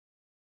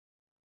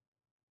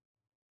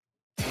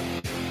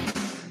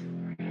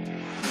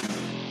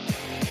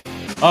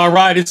All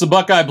right, it's the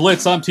Buckeye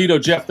Blitz. I'm Tito,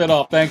 Jeff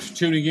Fedoff. Thanks for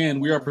tuning in.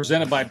 We are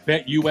presented by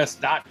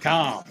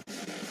BetUS.com.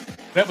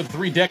 Bet with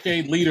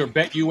 3-decade leader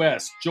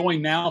BetUS.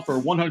 Join now for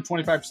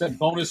 125%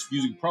 bonus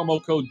using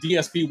promo code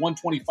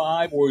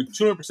DSP125 or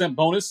 200%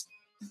 bonus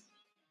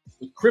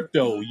with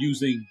crypto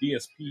using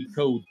DSP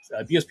code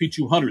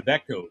DSP200,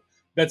 that code.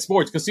 Bet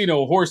sports,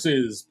 casino,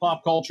 horses,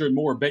 pop culture, and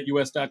more.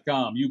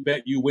 BetUS.com. You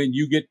bet, you win,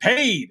 you get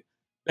paid.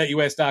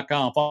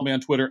 BetUS.com. Follow me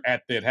on Twitter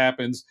at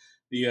ThatHappens.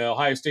 The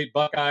Ohio State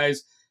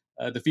Buckeyes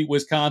defeat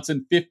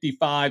Wisconsin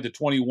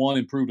 55-21,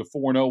 improved to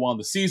 4-0 on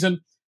the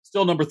season.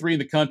 Still number 3 in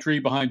the country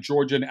behind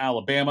Georgia and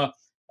Alabama.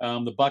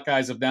 The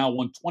Buckeyes have now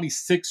won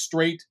 26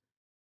 straight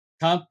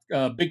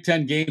Big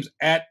Ten games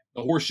at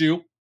the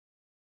Horseshoe.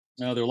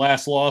 Their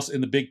last loss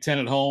in the Big Ten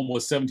at home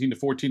was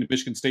 17-14 to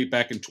Michigan State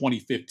back in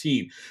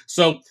 2015.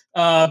 So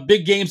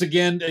big games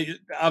again.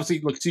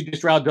 Obviously, look, C.J.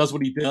 Stroud does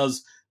what he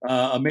does.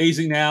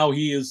 Amazing now.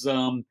 He is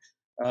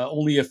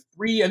only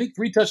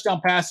three touchdown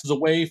passes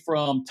away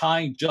from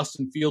tying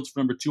Justin Fields for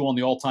number 2 on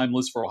the all-time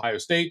list for Ohio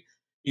State.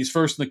 He's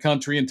first in the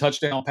country in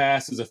touchdown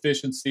passes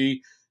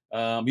efficiency.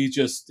 He's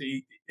just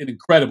an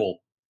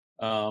incredible,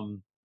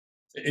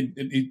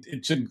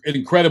 it's an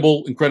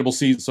incredible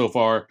season so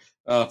far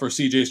for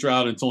C.J.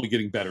 Stroud, and it's only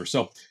getting better.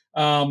 So,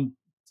 also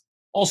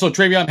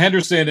TreVeyon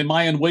Henderson and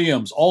Mayan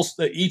Williams,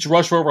 each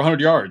rush for over 100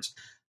 yards.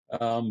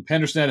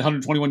 Henderson had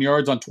 121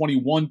 yards on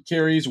 21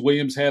 carries.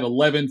 Williams had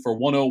 11 for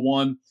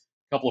 101.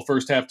 A couple of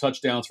first-half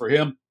touchdowns for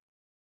him.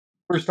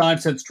 First time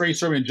since Trey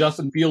Sermon and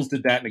Justin Fields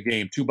did that in a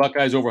game. 2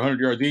 Buckeyes over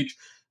 100 yards each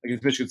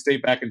against Michigan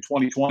State back in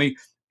 2020.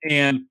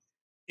 And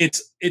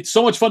it's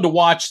so much fun to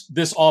watch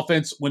this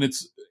offense when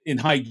it's in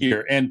high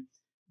gear. And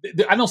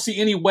I don't see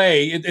any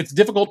way. It's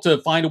difficult to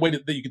find a way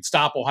that you could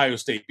stop Ohio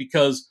State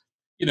because,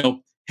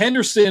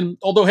 Henderson,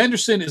 although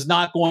Henderson is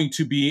not going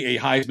to be a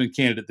Heisman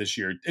candidate this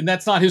year, and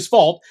that's not his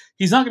fault.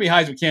 He's not going to be a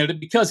Heisman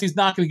candidate because he's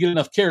not going to get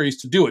enough carries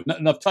to do it,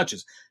 not enough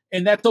touches.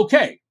 And that's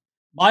okay.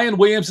 Mayan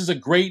Williams is a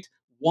great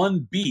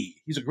 1B.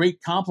 He's a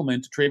great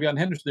complement to TreVeyon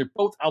Henderson. They're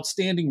both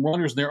outstanding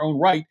runners in their own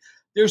right.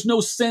 There's no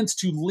sense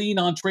to lean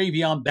on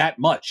TreVeyon that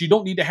much. You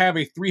don't need to have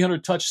a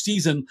 300-touch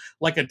season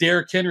like a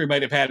Derrick Henry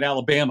might have had at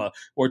Alabama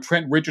or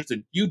Trent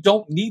Richardson. You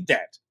don't need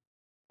that.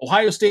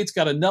 Ohio State's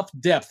got enough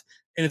depth,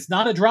 and it's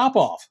not a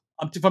drop-off.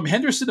 From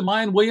Henderson to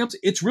Mayan Williams,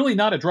 it's really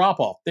not a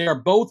drop-off. They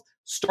are both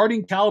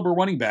starting caliber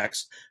running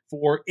backs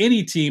for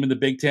any team in the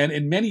Big Ten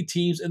and many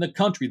teams in the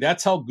country.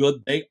 That's how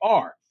good they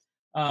are.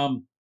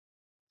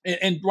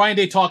 And Ryan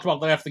Day talked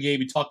about that after the game.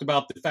 He talked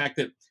about the fact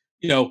that,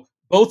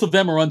 both of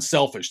them are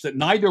unselfish, that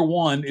neither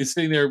one is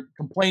sitting there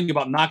complaining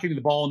about not getting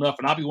the ball enough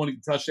and not being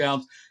winning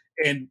touchdowns.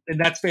 And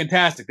that's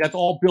fantastic. That's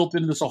all built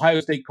into this Ohio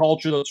State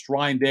culture that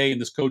Ryan Day and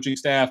this coaching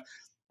staff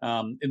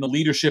and the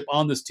leadership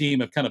on this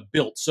team have kind of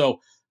built. So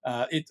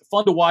it's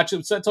fun to watch.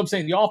 That's what I'm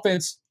saying. The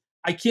offense,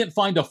 I can't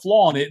find a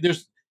flaw in it.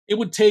 It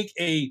would take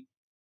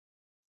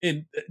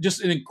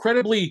just an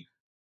incredibly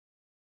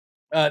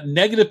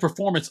negative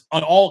performance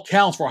on all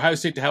counts for Ohio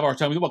State to have our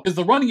time with the ball, because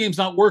the running game's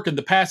not working,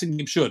 the passing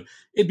game should.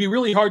 It'd be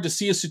really hard to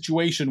see a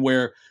situation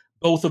where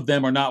both of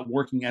them are not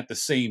working at the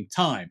same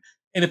time.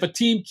 And if a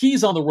team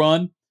keys on the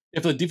run,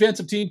 if the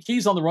defensive team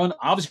keys on the run,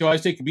 obviously Ohio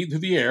State can beat them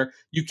through the air.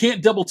 You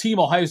can't double team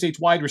Ohio State's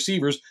wide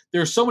receivers.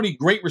 There are so many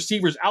great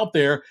receivers out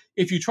there.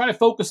 If you try to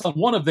focus on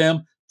one of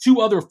them,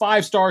 2 other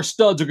 5-star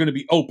studs are going to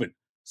be open.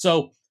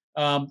 So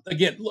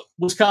again, look,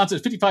 Wisconsin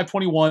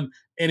 55-21,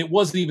 and it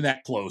wasn't even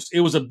that close. It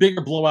was a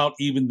bigger blowout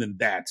even than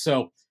that.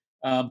 So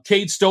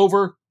Cade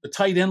Stover, the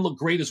tight end, looked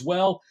great as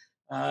well.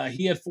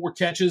 He had 4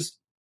 catches,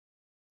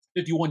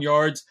 51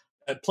 yards,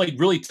 played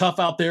really tough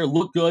out there,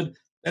 looked good.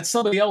 That's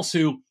somebody else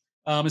who,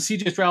 as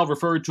C.J. Stroud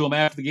referred to him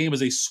after the game,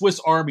 as a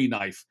Swiss Army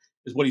knife,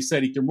 is what he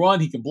said. He can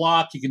run, he can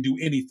block, he can do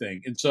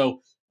anything. And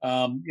so,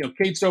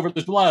 Cade Stover,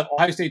 there's been a lot of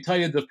Ohio State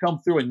tight ends that have come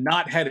through and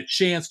not had a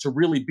chance to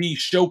really be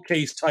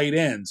showcase tight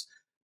ends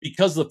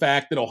because of the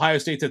fact that Ohio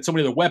State's had so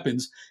many other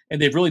weapons,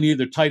 and they've really needed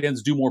their tight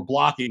ends to do more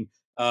blocking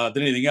than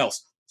anything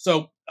else.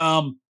 So,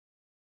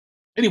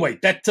 anyway,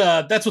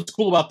 that's what's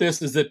cool about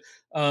this is that,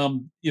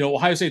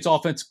 Ohio State's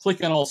offense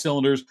clicking on all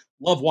cylinders.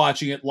 Love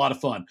watching it. A lot of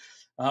fun.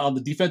 On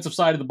the defensive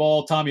side of the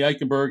ball, Tommy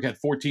Eichenberg had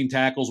 14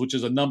 tackles, which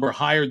is a number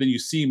higher than you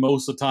see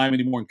most of the time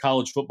anymore in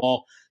college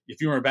football. If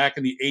you remember back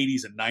in the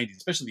 80s and 90s,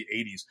 especially the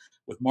 80s,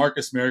 with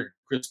Marcus Merrick,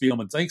 Chris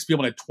Spielman, I think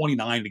Spielman had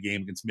 29 a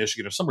game against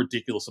Michigan or some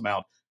ridiculous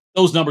amount.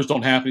 Those numbers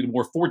don't happen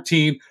anymore.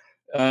 14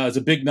 is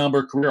a big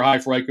number, career high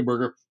for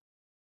Eichenberger.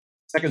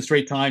 Second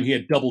straight time he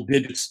had double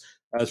digits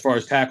as far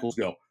as tackles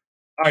go.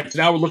 All right, so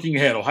now we're looking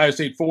ahead. Ohio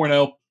State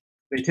 4-0.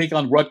 They take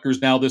on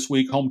Rutgers now this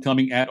week,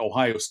 homecoming at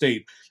Ohio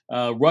State.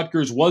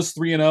 Rutgers was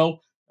 3-0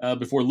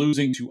 before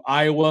losing to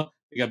Iowa.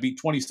 They got beat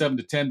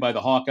 27-10 by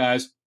the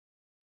Hawkeyes.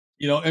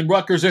 And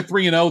Rutgers, they're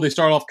 3-0. They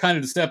start off kind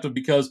of deceptive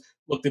because,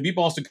 look, they beat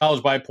Boston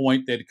College by a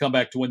point. They had to come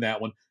back to win that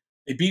one.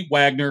 They beat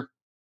Wagner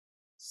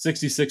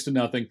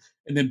 66-0,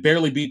 and then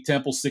barely beat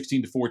Temple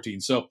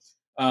 16-14. So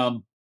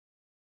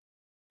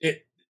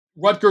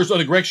Rutgers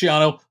under Greg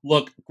Schiano.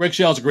 Look, Greg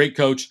Schiano's a great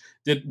coach.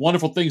 Did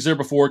wonderful things there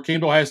before. Came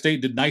to Ohio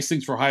State, did nice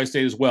things for Ohio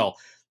State as well.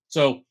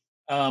 So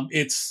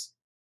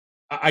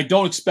I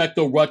don't expect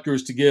though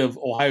Rutgers to give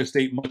Ohio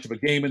State much of a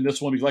game in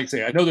this one because, like I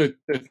say, I know they're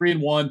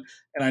 3-1,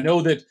 and I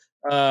know that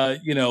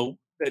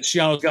that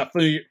Schiano's got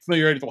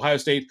familiarity with Ohio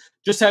State.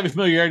 Just having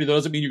familiarity though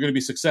doesn't mean you're going to be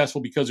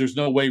successful because there's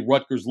no way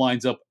Rutgers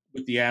lines up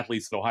with the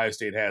athletes that Ohio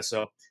State has.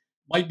 So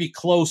might be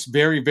close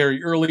very,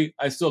 very early.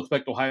 I still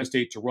expect Ohio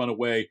State to run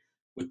away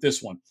with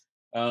this one.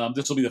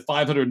 This will be the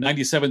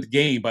 597th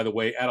game, by the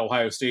way, at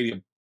Ohio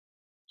Stadium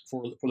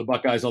for the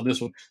Buckeyes on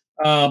this one.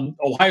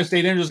 Ohio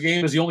State enters the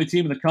game as the only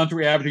team in the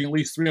country averaging at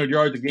least 300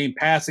 yards a game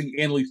passing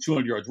and at least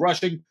 200 yards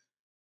rushing.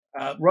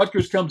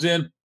 Rutgers comes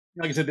in,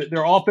 like I said,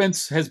 their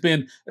offense has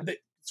been they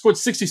scored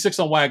 66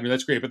 on Wagner.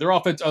 That's great, but their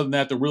offense, other than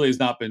that, there really has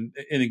not been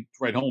anything to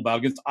write home about.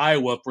 Against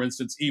Iowa, for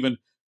instance, even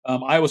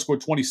Iowa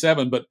scored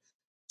 27, but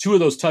two of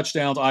those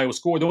touchdowns Iowa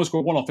scored. They only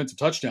scored one offensive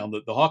touchdown.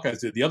 The Hawkeyes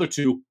did. The other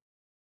two,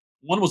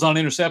 one was on an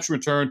interception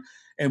return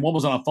and one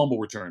was on a fumble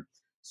return.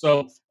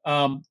 So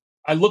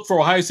I look for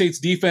Ohio State's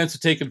defense to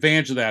take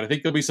advantage of that. I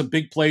think there'll be some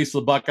big plays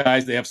for the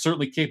Buckeyes. They have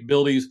certainly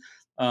capabilities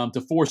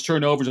to force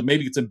turnovers and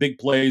maybe get some big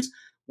plays.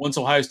 Once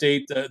Ohio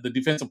State, the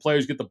defensive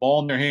players get the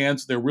ball in their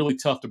hands, they're really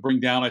tough to bring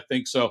down, I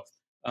think. So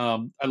I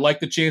like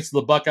the chance of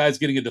the Buckeyes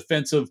getting a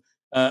defensive,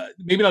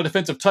 maybe not a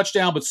defensive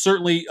touchdown, but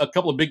certainly a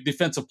couple of big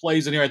defensive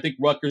plays in here. I think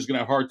Rutgers is going to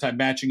have a hard time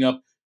matching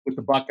up with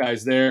the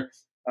Buckeyes there.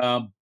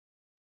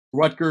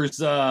 Rutgers,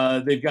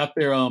 they've got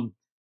their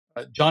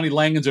Johnny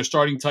Langen's their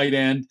starting tight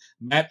end.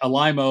 Matt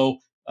Alimo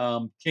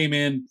came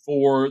in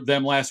for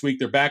them last week,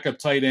 their backup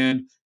tight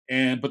end.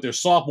 But their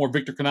sophomore,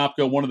 Victor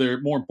Konopka, one of their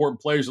more important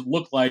players, it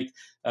looked like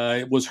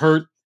was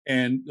hurt.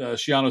 And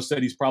Schiano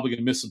said he's probably going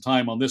to miss some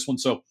time on this one.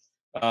 So,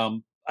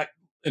 and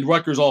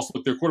Rutgers also,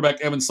 with their quarterback,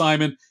 Evan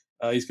Simon,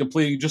 he's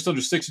completing just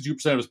under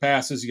 62% of his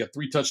passes. He got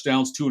 3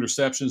 touchdowns, 2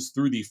 interceptions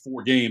through the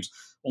 4 games,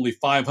 only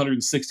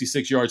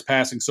 566 yards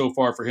passing so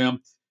far for him.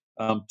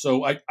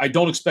 So I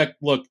don't expect,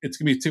 look, it's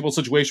going to be a typical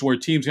situation where a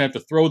team's going to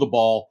have to throw the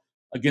ball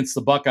against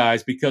the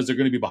Buckeyes because they're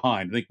going to be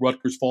behind. I think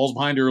Rutgers falls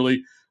behind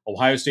early.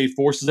 Ohio State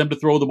forces them to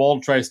throw the ball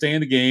to try to stay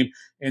in the game,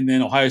 and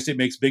then Ohio State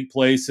makes big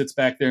plays, sits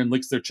back there and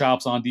licks their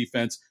chops on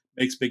defense,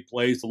 makes big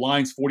plays. The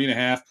line's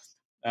 40.5.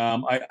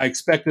 I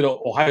expected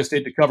Ohio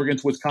State to cover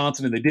against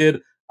Wisconsin, and they did.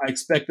 I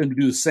expect them to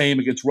do the same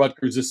against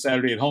Rutgers this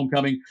Saturday at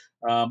homecoming.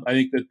 I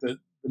think that the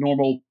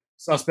normal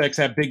suspects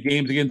have big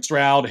games against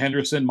Stroud,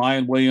 Henderson,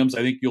 Mayan Williams.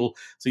 I think you'll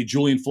see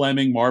Julian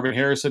Fleming, Marvin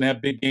Harrison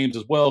have big games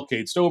as well.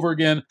 Cade Stover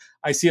again.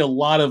 I see a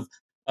lot of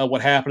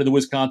what happened in the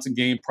Wisconsin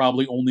game,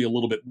 probably only a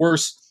little bit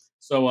worse.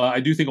 So I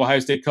do think Ohio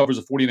State covers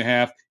a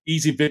 40.5.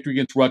 Easy victory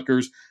against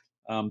Rutgers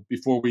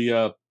before we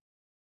head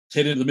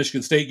into the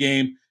Michigan State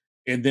game.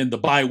 And then the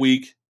bye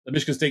week, the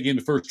Michigan State game,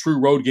 the first true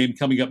road game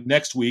coming up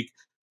next week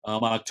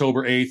on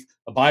October 8th.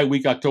 A bye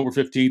week October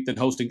 15th and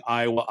hosting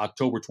Iowa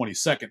October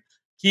 22nd.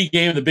 Key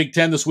game in the Big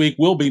Ten this week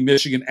will be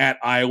Michigan at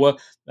Iowa.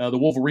 The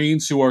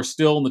Wolverines, who are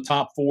still in the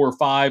top 4 or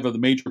 5 of the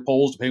major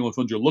polls, depending on which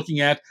ones you're looking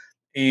at,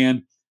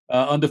 and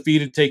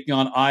undefeated, taking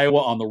on Iowa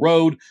on the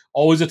road.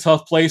 Always a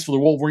tough place for the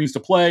Wolverines to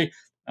play.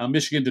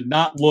 Michigan did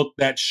not look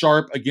that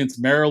sharp against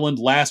Maryland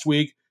last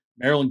week.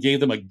 Maryland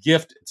gave them a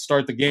gift to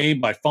start the game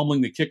by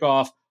fumbling the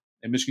kickoff,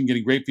 and Michigan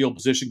getting great field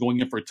position going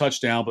in for a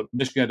touchdown, but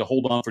Michigan had to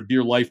hold on for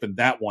dear life in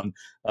that one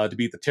to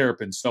beat the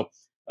Terrapins. So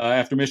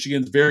after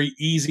Michigan's very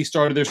easy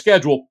start of their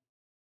schedule,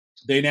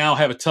 they now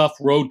have a tough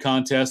road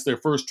contest. Their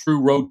first true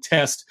road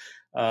test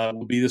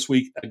will be this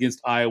week against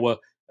Iowa.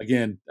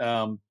 Again,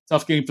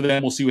 tough game for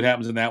them. We'll see what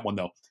happens in that one,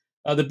 though.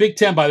 The Big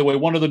Ten, by the way,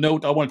 one other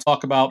note I want to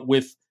talk about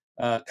with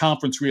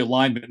conference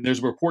realignment. And there's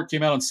a report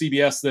came out on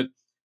CBS that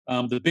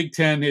the Big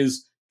Ten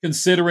is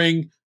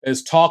considering,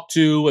 has talked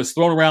to, has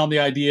thrown around the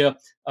idea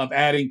of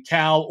adding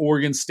Cal,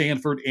 Oregon,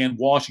 Stanford, and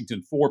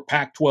Washington, 4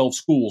 Pac-12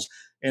 schools.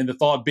 And the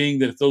thought being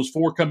that if those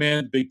 4 come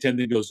in, the Big Ten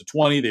then goes to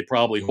 20. They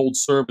probably hold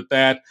serve at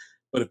that.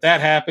 But if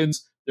that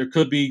happens, there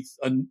could be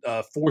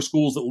 4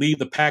 schools that leave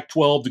the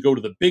Pac-12 to go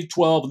to the Big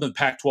 12, and then the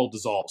Pac-12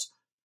 dissolves.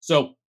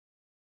 So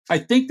I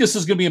think this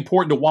is going to be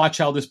important to watch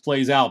how this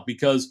plays out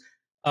because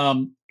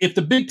if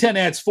the Big Ten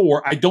adds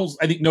 4, I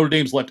think Notre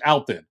Dame's left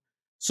out then.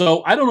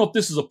 So I don't know if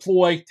this is a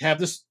ploy to have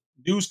this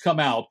news come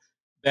out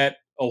that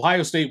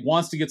Ohio State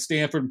wants to get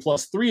Stanford and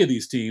plus 3 of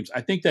these teams.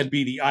 I think that'd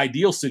be the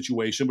ideal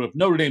situation. But if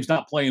Notre Dame's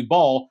not playing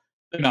ball,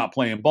 they're not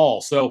playing ball.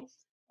 So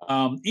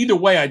either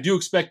way, I do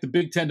expect the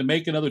Big Ten to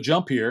make another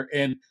jump here.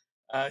 And,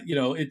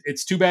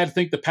 it's too bad to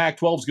think the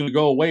Pac-12 is going to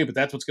go away, but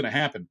that's what's going to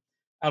happen.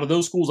 Out of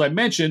those schools I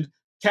mentioned,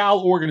 Cal,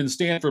 Oregon, and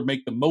Stanford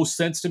make the most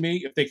sense to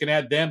me. If they can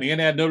add them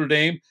and add Notre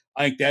Dame,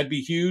 I think that'd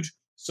be huge.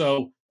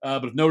 So,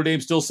 but if Notre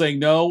Dame's still saying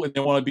no and they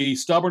want to be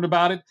stubborn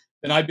about it,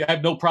 then I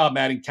have no problem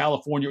adding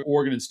California,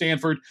 Oregon, and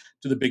Stanford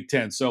to the Big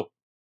Ten. So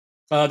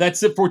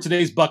that's it for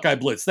today's Buckeye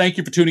Blitz. Thank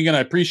you for tuning in. I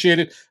appreciate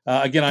it.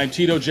 Again, I'm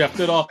Tito Jeff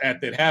Thidoff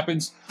at That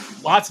Happens.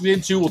 Lots to get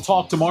into. We'll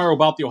talk tomorrow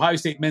about the Ohio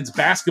State men's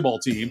basketball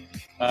team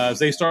as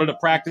they started to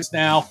practice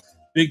now.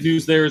 Big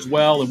news there as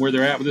well and where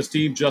they're at with this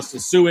team.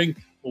 Justice suing.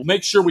 We'll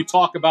make sure we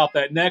talk about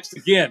that next.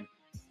 Again,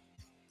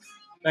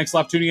 thanks a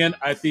lot for tuning in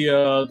at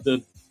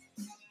the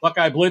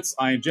Buckeye Blitz.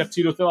 I am Jeff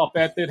Tito Thidoff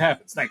at That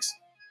Happens. Thanks.